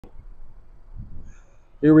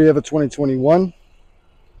Here we have a 2021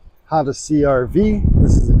 Honda CR-V.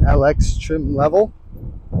 This is an LX trim level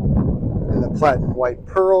in the platinum white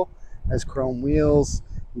pearl. Has chrome wheels.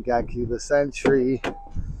 You got keyless entry.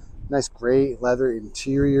 Nice gray leather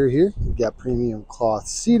interior here. You got premium cloth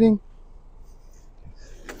seating.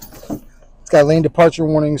 It's got lane departure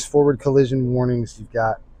warnings, forward collision warnings. You've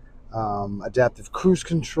got adaptive cruise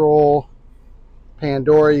control.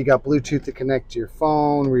 Pandora, you got Bluetooth to connect to your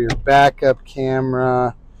phone, rear backup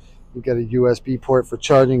camera. You got a USB port for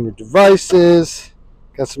charging your devices.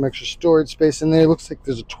 Got some extra storage space in there. Looks like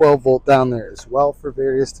there's a 12 volt down there as well for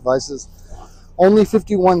various devices. Only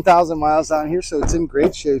 51,000 miles on here, so it's in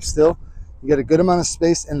great shape still. You got a good amount of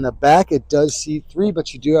space in the back. It does seat 3,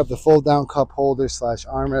 but you do have the fold down cup holder /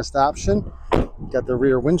 armrest option. You got the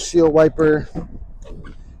rear windshield wiper.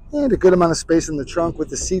 And a good amount of space in the trunk. With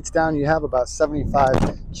the seats down, you have about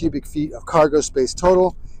 75 cubic feet of cargo space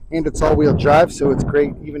total. And it's all-wheel drive, so it's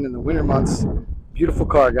great even in the winter months. Beautiful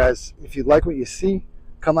car, guys. If you like what you see,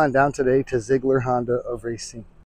 come on down today to Zeigler Honda of Racine.